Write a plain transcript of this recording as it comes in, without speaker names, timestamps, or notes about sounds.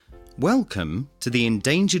Welcome to the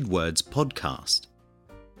Endangered Words podcast.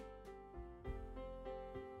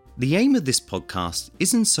 The aim of this podcast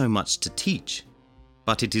isn't so much to teach,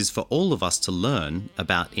 but it is for all of us to learn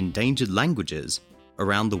about endangered languages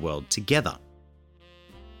around the world together.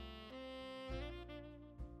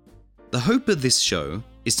 The hope of this show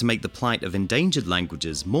is to make the plight of endangered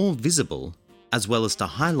languages more visible, as well as to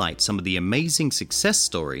highlight some of the amazing success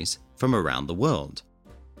stories from around the world.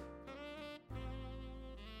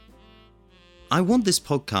 I want this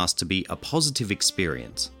podcast to be a positive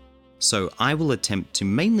experience, so I will attempt to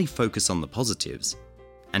mainly focus on the positives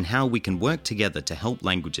and how we can work together to help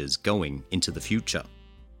languages going into the future.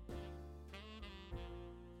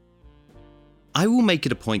 I will make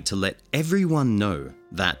it a point to let everyone know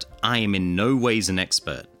that I am in no ways an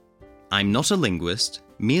expert. I'm not a linguist,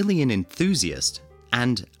 merely an enthusiast,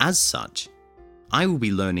 and as such, I will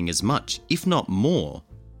be learning as much, if not more,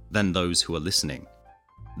 than those who are listening.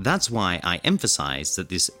 That's why I emphasize that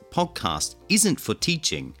this podcast isn't for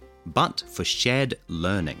teaching, but for shared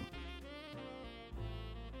learning.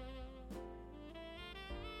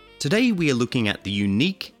 Today we are looking at the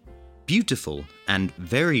unique, beautiful, and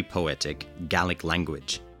very poetic Gaelic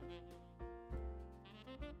language.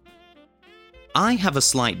 I have a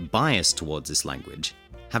slight bias towards this language,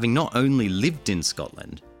 having not only lived in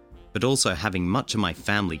Scotland, but also having much of my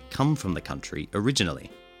family come from the country originally.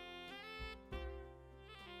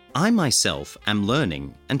 I myself am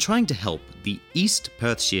learning and trying to help the East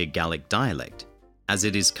Perthshire Gaelic dialect, as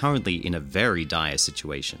it is currently in a very dire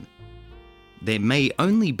situation. There may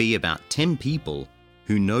only be about 10 people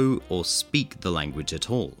who know or speak the language at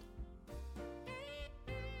all.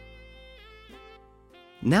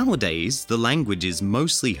 Nowadays, the language is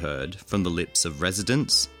mostly heard from the lips of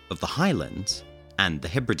residents of the Highlands and the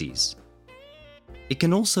Hebrides. It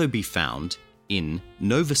can also be found in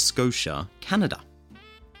Nova Scotia, Canada.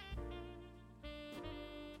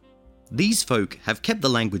 These folk have kept the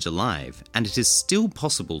language alive, and it is still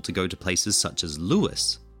possible to go to places such as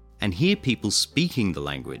Lewis and hear people speaking the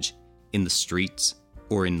language in the streets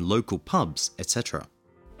or in local pubs, etc.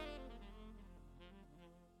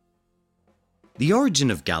 The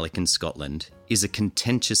origin of Gaelic in Scotland is a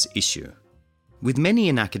contentious issue, with many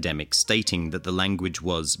an academic stating that the language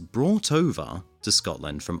was brought over to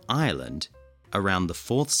Scotland from Ireland around the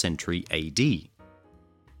 4th century AD.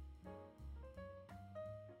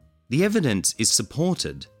 The evidence is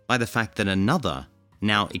supported by the fact that another,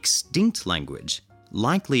 now extinct language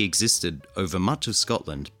likely existed over much of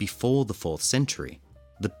Scotland before the 4th century,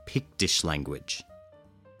 the Pictish language.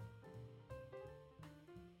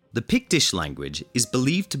 The Pictish language is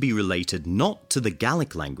believed to be related not to the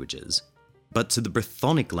Gaelic languages, but to the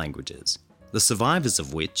Brythonic languages, the survivors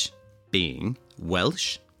of which being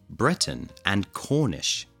Welsh, Breton, and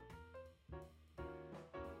Cornish.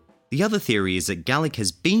 The other theory is that Gaelic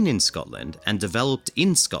has been in Scotland and developed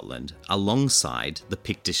in Scotland alongside the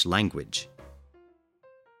Pictish language.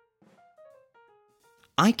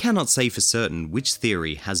 I cannot say for certain which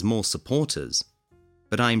theory has more supporters,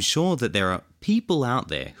 but I am sure that there are people out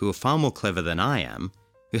there who are far more clever than I am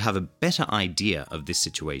who have a better idea of this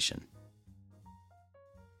situation.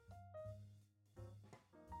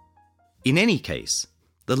 In any case,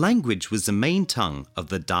 the language was the main tongue of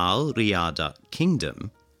the Dal Riada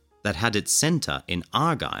kingdom that had its centre in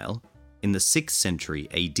Argyll in the 6th century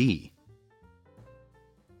AD.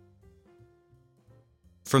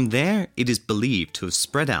 From there, it is believed to have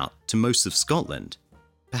spread out to most of Scotland,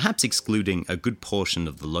 perhaps excluding a good portion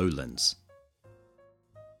of the lowlands.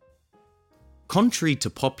 Contrary to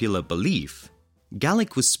popular belief,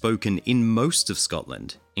 Gaelic was spoken in most of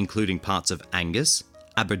Scotland, including parts of Angus,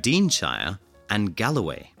 Aberdeenshire, and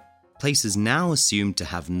Galloway, places now assumed to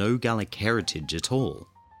have no Gaelic heritage at all.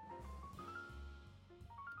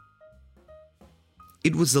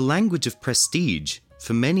 It was the language of prestige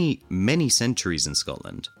for many, many centuries in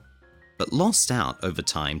Scotland, but lost out over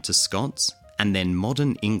time to Scots and then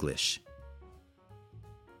modern English.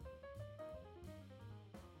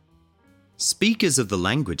 Speakers of the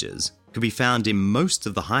languages could be found in most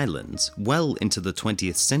of the Highlands well into the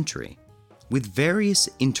 20th century, with various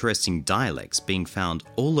interesting dialects being found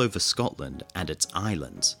all over Scotland and its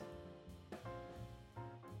islands.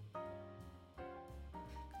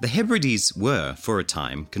 The Hebrides were, for a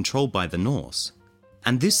time, controlled by the Norse,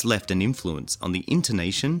 and this left an influence on the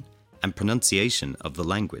intonation and pronunciation of the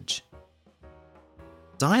language.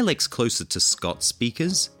 Dialects closer to Scots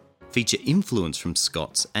speakers feature influence from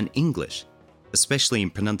Scots and English, especially in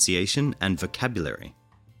pronunciation and vocabulary.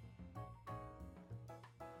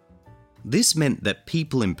 This meant that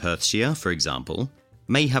people in Perthshire, for example,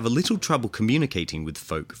 may have a little trouble communicating with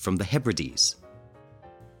folk from the Hebrides.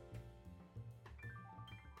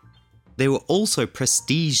 There were also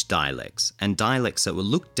prestige dialects and dialects that were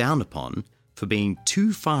looked down upon for being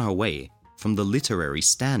too far away from the literary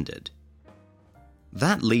standard.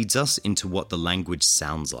 That leads us into what the language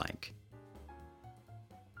sounds like.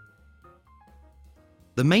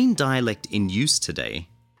 The main dialect in use today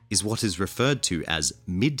is what is referred to as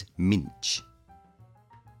mid-minch.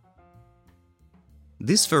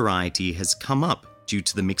 This variety has come up due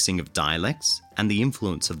to the mixing of dialects and the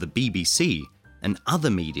influence of the BBC and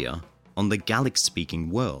other media on the Gaelic-speaking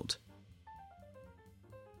world.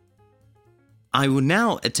 I will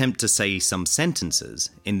now attempt to say some sentences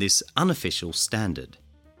in this unofficial standard.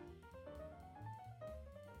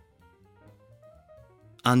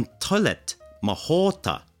 An toilet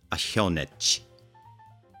mahorta a hionech.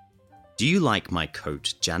 Do you like my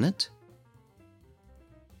coat, Janet?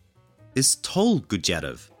 Is tol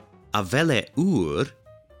gujerov a vele ur?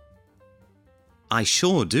 I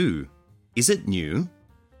sure do. Is it new?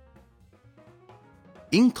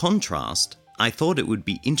 In contrast, I thought it would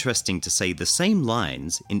be interesting to say the same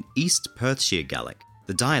lines in East Perthshire Gaelic,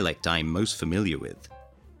 the dialect I am most familiar with.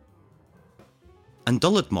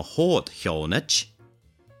 Andolet mahort hionech,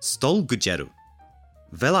 stol gujeru,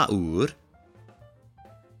 vela ur.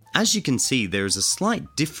 As you can see, there is a slight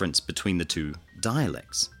difference between the two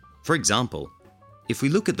dialects. For example, if we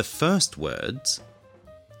look at the first words,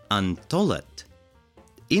 andolet,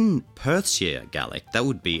 in Perthshire Gaelic that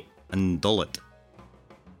would be andolet,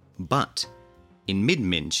 but in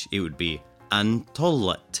Mid-Minch it would be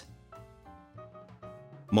antolet.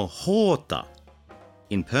 Mohorta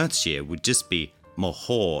in Perthshire would just be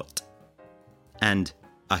mohort, and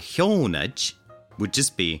a hionech would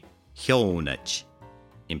just be hionech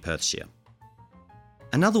in Perthshire.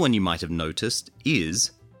 Another one you might have noticed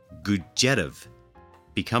is gujerov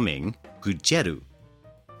becoming gujeru,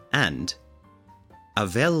 and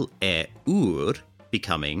avel ur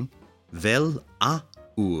becoming vel a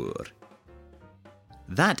ur.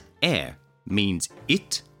 That means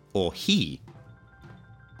it or he,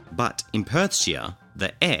 but in Perthshire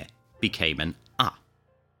the became an a.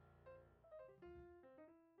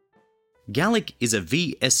 Gaelic is a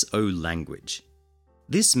VSO language.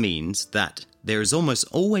 This means that there is almost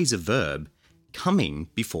always a verb coming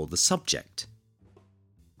before the subject.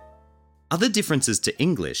 Other differences to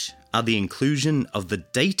English are the inclusion of the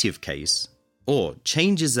dative case, or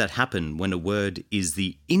changes that happen when a word is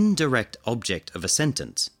the indirect object of a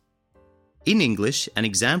sentence. In English, an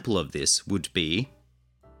example of this would be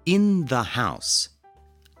in the house,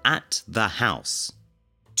 at the house,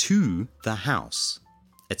 to the house,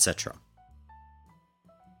 etc.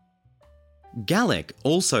 Gaelic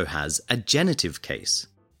also has a genitive case.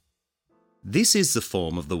 This is the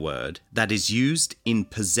form of the word that is used in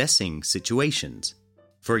possessing situations.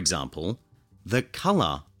 For example, the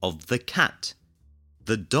colour of the cat,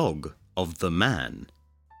 the dog of the man,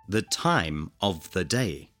 the time of the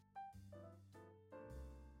day.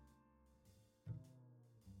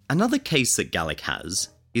 Another case that Gaelic has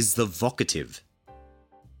is the vocative.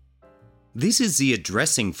 This is the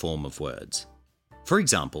addressing form of words. For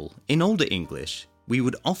example, in Older English, we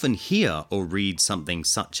would often hear or read something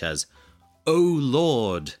such as, "O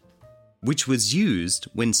Lord," which was used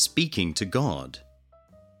when speaking to God.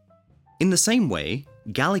 In the same way,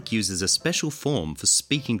 Gaelic uses a special form for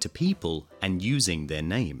speaking to people and using their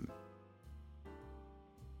name.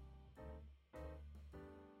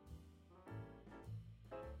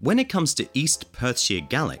 When it comes to East Perthshire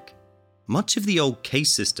Gaelic, much of the old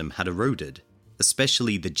case system had eroded,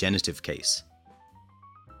 especially the genitive case.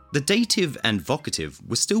 The dative and vocative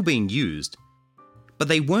were still being used, but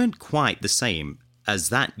they weren't quite the same as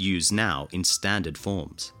that used now in standard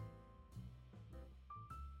forms.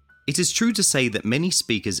 It is true to say that many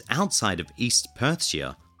speakers outside of East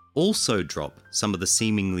Perthshire also drop some of the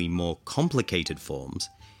seemingly more complicated forms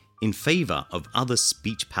in favour of other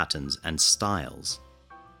speech patterns and styles.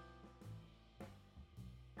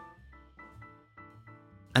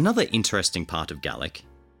 Another interesting part of Gaelic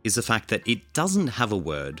is the fact that it doesn't have a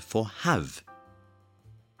word for have.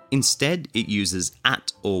 Instead, it uses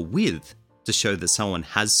at or with to show that someone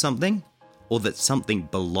has something or that something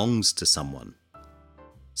belongs to someone.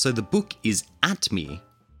 So the book is at me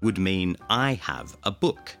would mean I have a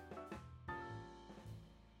book.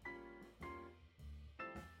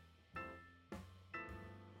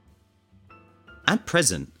 At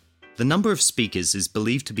present, the number of speakers is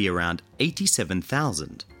believed to be around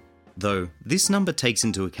 87,000, though this number takes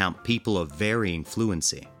into account people of varying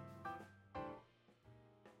fluency.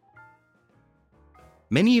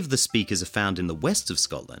 Many of the speakers are found in the west of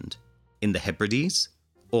Scotland, in the Hebrides,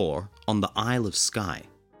 or on the Isle of Skye.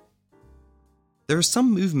 There are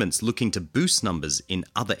some movements looking to boost numbers in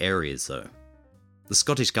other areas though. The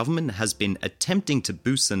Scottish Government has been attempting to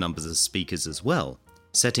boost the numbers of speakers as well,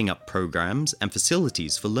 setting up programs and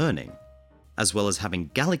facilities for learning, as well as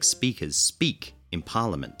having Gaelic speakers speak in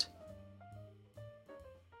Parliament.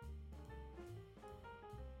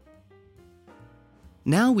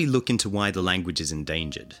 Now we look into why the language is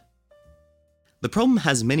endangered. The problem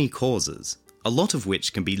has many causes, a lot of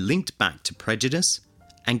which can be linked back to prejudice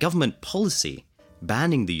and government policy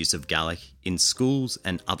banning the use of Gaelic in schools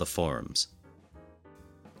and other forums,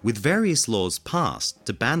 with various laws passed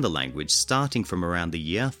to ban the language starting from around the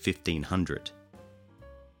year 1500.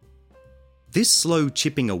 This slow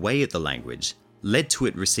chipping away at the language led to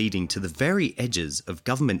it receding to the very edges of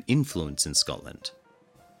government influence in Scotland.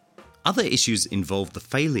 Other issues involved the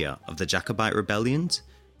failure of the Jacobite rebellions,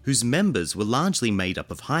 whose members were largely made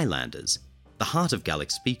up of Highlanders, the heart of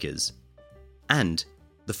Gaelic speakers, and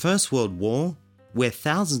the First World War, where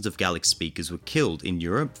thousands of Gaelic speakers were killed in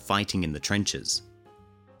Europe fighting in the trenches.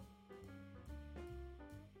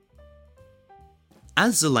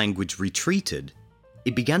 As the language retreated,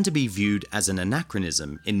 it began to be viewed as an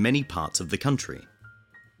anachronism in many parts of the country,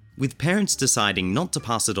 with parents deciding not to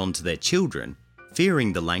pass it on to their children,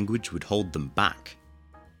 fearing the language would hold them back.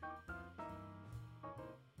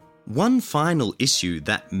 One final issue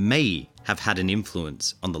that may have had an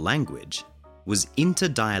influence on the language was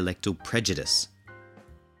interdialectal prejudice.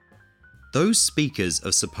 Those speakers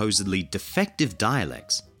of supposedly defective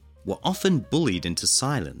dialects were often bullied into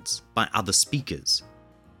silence by other speakers.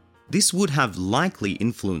 This would have likely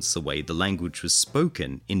influenced the way the language was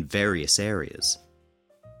spoken in various areas.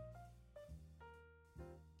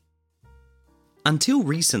 Until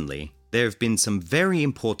recently, there have been some very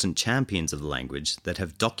important champions of the language that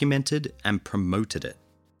have documented and promoted it.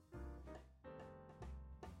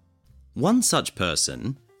 One such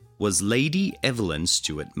person was Lady Evelyn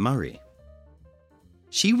Stuart Murray.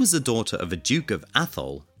 She was the daughter of a Duke of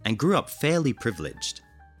Atholl and grew up fairly privileged.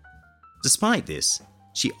 Despite this,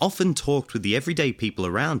 she often talked with the everyday people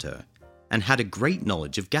around her and had a great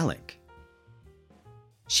knowledge of Gaelic.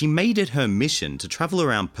 She made it her mission to travel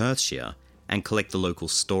around Perthshire and collect the local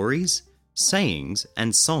stories, sayings,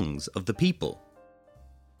 and songs of the people.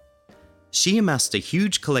 She amassed a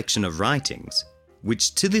huge collection of writings,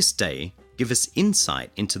 which to this day give us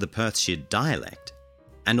insight into the Perthshire dialect,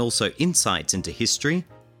 and also insights into history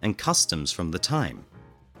and customs from the time.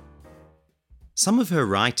 Some of her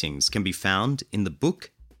writings can be found in the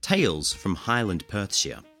book Tales from Highland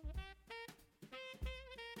Perthshire.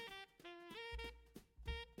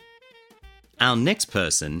 Our next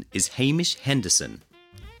person is Hamish Henderson.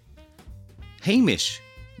 Hamish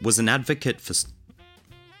was an advocate for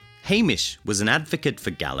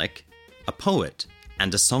Gaelic, a poet,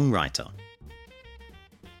 and a songwriter.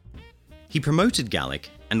 He promoted Gaelic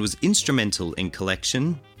and was instrumental in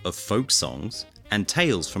collection of folk songs and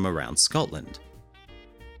tales from around Scotland.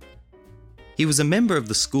 He was a member of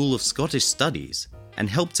the School of Scottish Studies and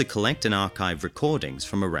helped to collect and archive recordings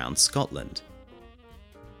from around Scotland.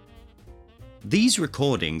 These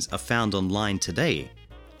recordings are found online today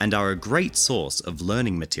and are a great source of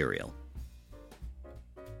learning material.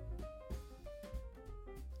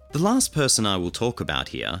 The last person I will talk about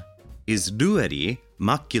here is Ruari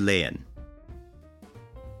Maculean.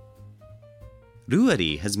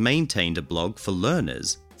 Ruari has maintained a blog for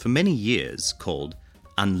learners for many years called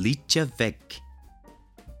Anlicha Veg.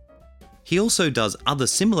 He also does other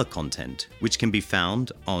similar content which can be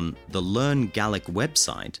found on the Learn Gaelic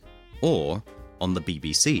website or on the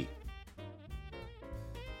BBC.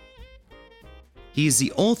 He is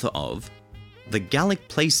the author of The Gaelic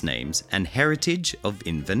Place Names and Heritage of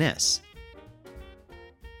Inverness.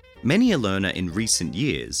 Many a learner in recent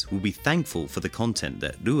years will be thankful for the content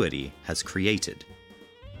that Ruari has created.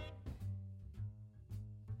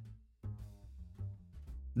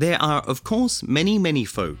 There are, of course, many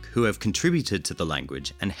folk who have contributed to the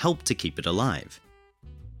language and helped to keep it alive.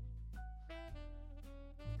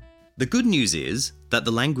 The good news is that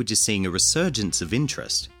the language is seeing a resurgence of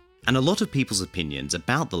interest, and a lot of people's opinions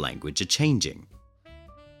about the language are changing.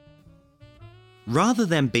 Rather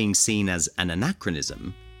than being seen as an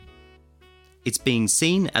anachronism, it's being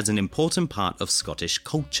seen as an important part of Scottish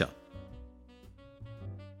culture.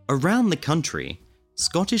 Around the country,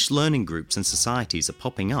 Scottish learning groups and societies are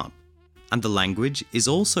popping up, and the language is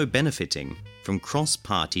also benefiting from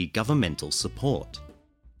cross-party governmental support.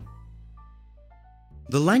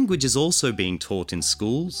 The language is also being taught in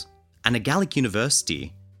schools, and a Gaelic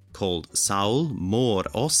university called Saul Mór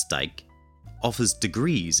Ostaig offers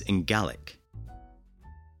degrees in Gaelic.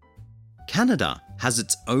 Canada has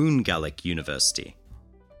its own Gaelic university,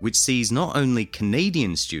 which sees not only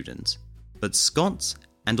Canadian students, but Scots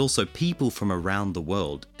and also people from around the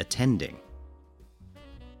world attending.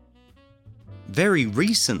 Very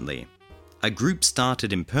recently, a group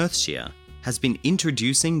started in Perthshire has been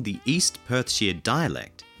introducing the East Perthshire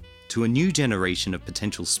dialect to a new generation of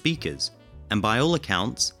potential speakers, and by all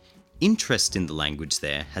accounts, interest in the language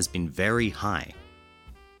there has been very high.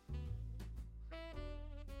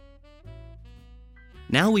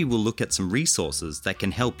 Now we will look at some resources that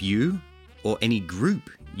can help you, or any group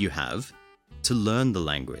you have, to learn the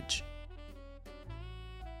language.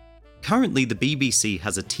 Currently, the BBC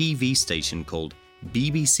has a TV station called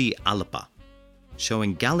BBC Alapa,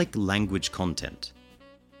 showing Gaelic language content.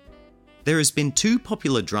 There has been 2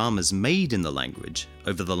 popular dramas made in the language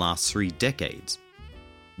over the last 3 decades,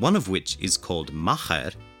 one of which is called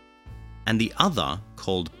Macher, and the other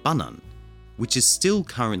called Banan, which is still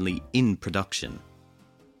currently in production.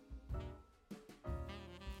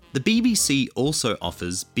 The BBC also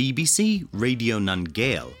offers BBC Radio nan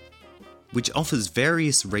Gael, which offers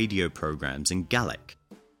various radio programs in Gaelic.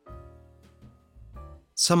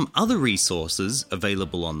 Some other resources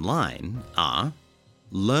available online are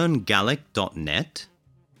learngaelic.net,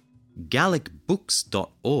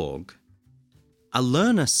 gaelicbooks.org, a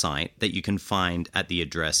learner site that you can find at the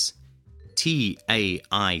address taic.me.uk,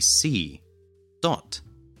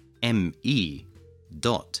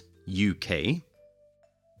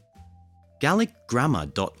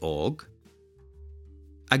 gaelicgrammar.org,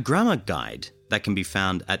 a grammar guide that can be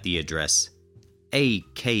found at the address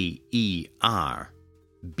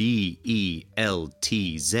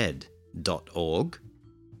akerbeltz.org,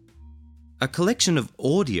 a collection of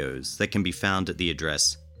audios that can be found at the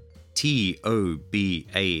address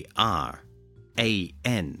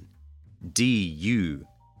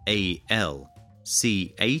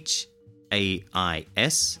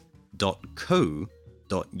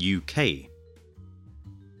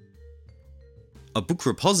a book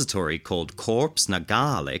repository called Corps na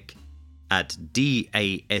Gaelic at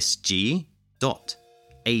dasg.ac.uk,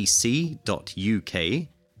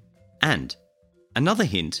 and another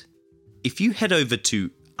hint, if you head over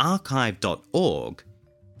to archive.org,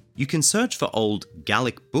 you can search for old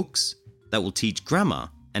Gaelic books that will teach grammar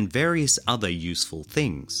and various other useful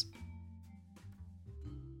things.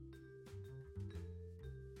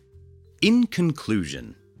 In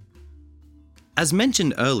conclusion, as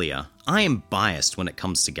mentioned earlier, I am biased when it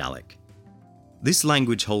comes to Gaelic. This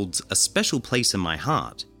language holds a special place in my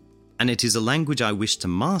heart, and it is a language I wish to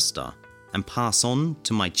master and pass on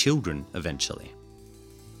to my children eventually.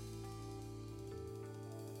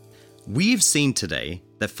 We have seen today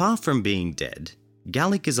that far from being dead,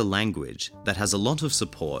 Gaelic is a language that has a lot of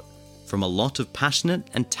support from a lot of passionate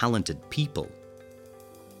and talented people.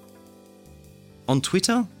 On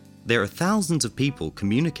Twitter, there are thousands of people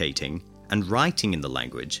communicating and writing in the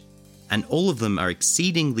language, and all of them are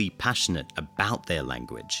exceedingly passionate about their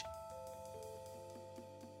language.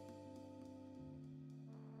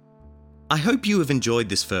 I hope you have enjoyed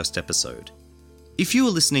this first episode. If you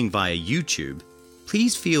are listening via YouTube,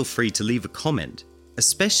 please feel free to leave a comment,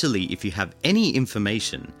 especially if you have any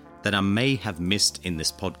information that I may have missed in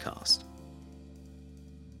this podcast.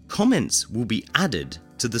 Comments will be added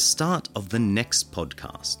to the start of the next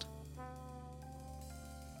podcast.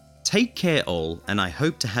 Take care all, and I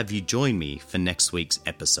hope to have you join me for next week's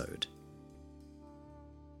episode.